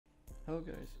Hello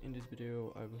guys, in this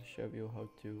video I will show you how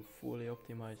to fully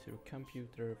optimize your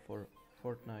computer for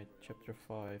Fortnite Chapter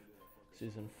 5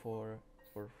 Season 4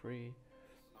 for free.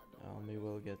 You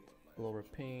will get lower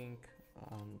ping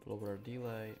and lower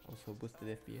delay, also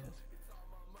boosted FPS.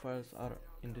 Files are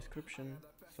in description,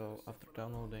 so after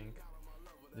downloading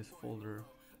this folder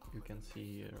you can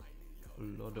see here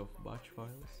a lot of batch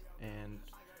files, and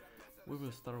we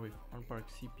will start with unpark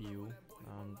CPU.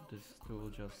 This tool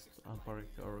just unpark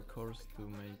our cores to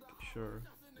make sure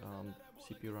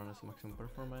CPU runs maximum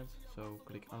performance. So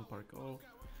click unpark all,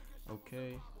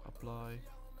 OK, apply,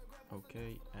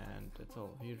 OK, and that's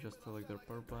all. Here just select the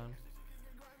power plan.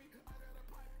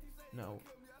 Now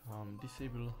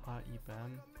disable high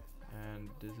EPAM, and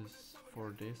this is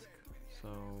for disk, so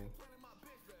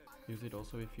use it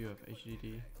also if you have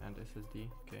HDD and SSD.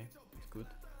 Okay, it's good.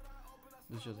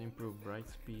 This just improve write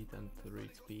speed and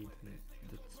read speed, and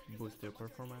that boost your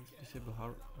performance. Disable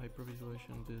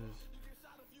hypervisualization.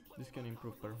 This can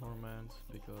improve performance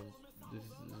because this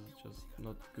is just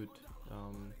not good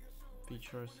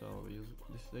feature. So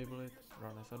disable it.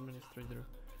 Run as administrator.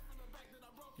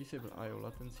 Disable I/O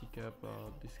latency cap.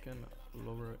 This can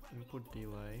lower input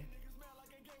delay,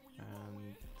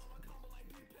 and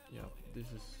yeah, this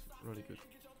is really good.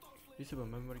 Disable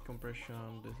memory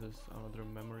compression. This is another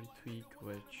memory tweak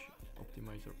which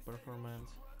optimize your performance,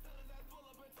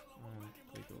 and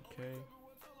click OK.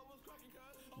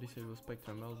 Disable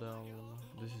spectrum meltdown.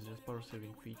 This is just power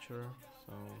saving feature,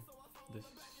 so this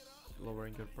is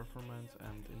lowering your performance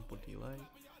and input delay.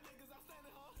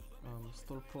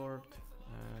 Store port,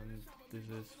 and this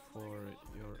is for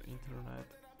your internet,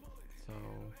 so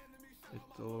it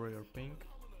lower your ping.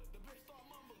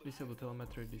 Disable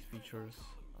telemetry. These features,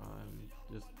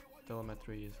 just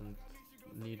telemetry isn't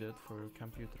needed for your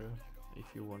computer if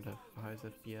you want to have highest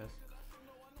FPS,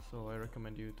 so I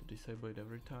recommend you to disable it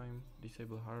every time.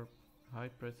 Disable high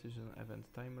precision event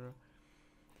timer,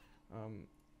 and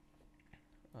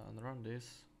run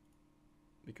this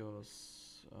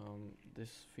because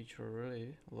this feature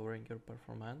really lowering your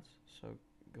performance. So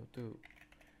go to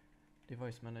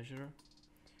device manager.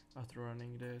 After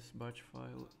running this batch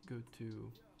file, go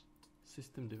to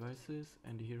system devices,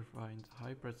 and here find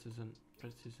high precision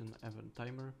event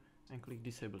timer and click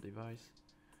disable device.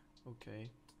 Okay,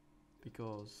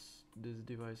 because these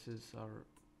devices are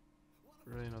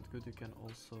really not good. You can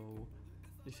also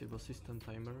disable system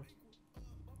timer,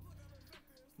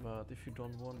 but if you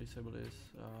don't want to disable this,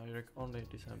 I only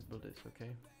disable this.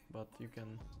 Okay, but you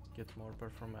can get more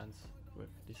performance with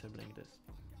disabling this.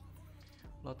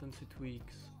 Latency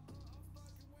tweaks.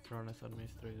 Run as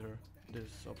administrator.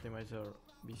 This optimizer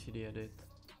BCD edit,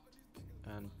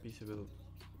 and PC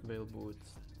will boot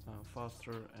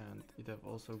faster, and it have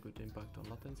also good impact on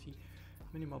latency.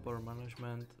 Minimal power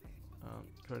management,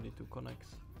 ready to connect,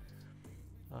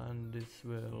 and this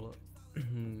will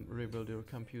rebuild your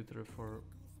computer for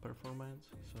performance.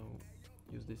 So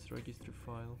use this registry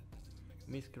file.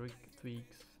 Misclick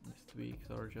tweaks. These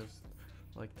tweaks are just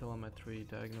like telemetry,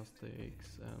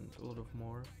 diagnostics, and a lot of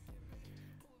more.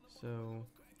 So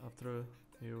after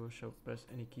you will show press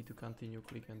any key to continue,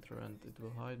 click enter, and it will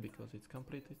hide because it's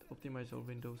completed. Optimize all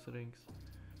Windows settings.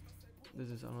 This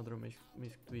is another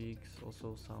misc tweaks,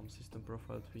 also some system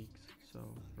profile tweaks, so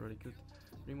really good.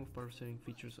 Remove power saving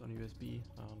features on USB.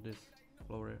 This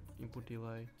lower input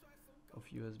delay of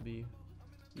USB.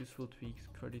 Useful tweaks,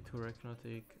 credit to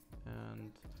Recognitic,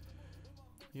 and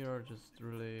here are just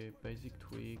really basic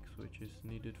tweaks which is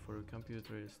needed for your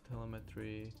computer. Is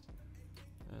telemetry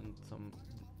and some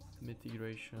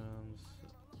mitigations,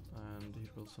 and here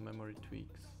also memory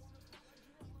tweaks.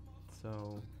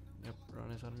 So yep,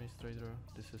 run as administrator.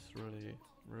 This is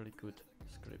really good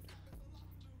script.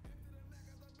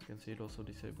 You can see it also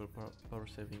disable power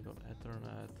saving on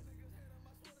Ethernet,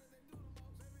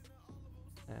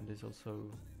 and is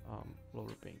also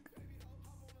lower ping.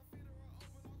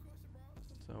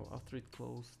 So after it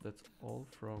closed, that's all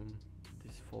from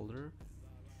this folder.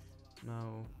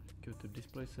 Now go to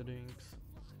display settings,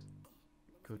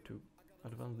 go to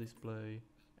advanced display,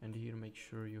 and here make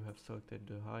sure you have selected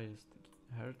the highest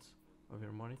hertz of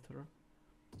your monitor.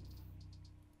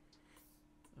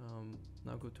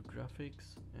 Now go to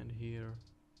graphics, and here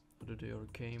add your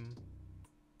game,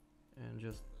 and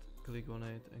just click on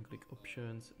it and click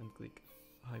options and click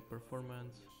high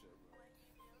performance,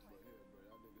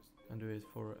 and do it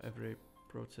for every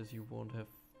process you won't have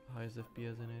highest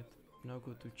FPS in it. Now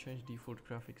go to change default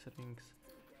graphic settings,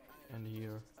 and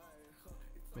here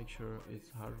make sure it's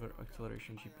hardware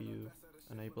acceleration GPU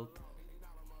enabled,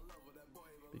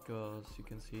 because you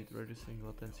can see it reducing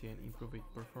latency and improving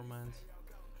performance.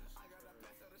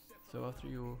 So after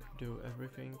you do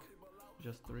everything,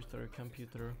 just restart your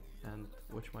computer and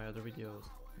watch my other videos.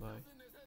 Bye.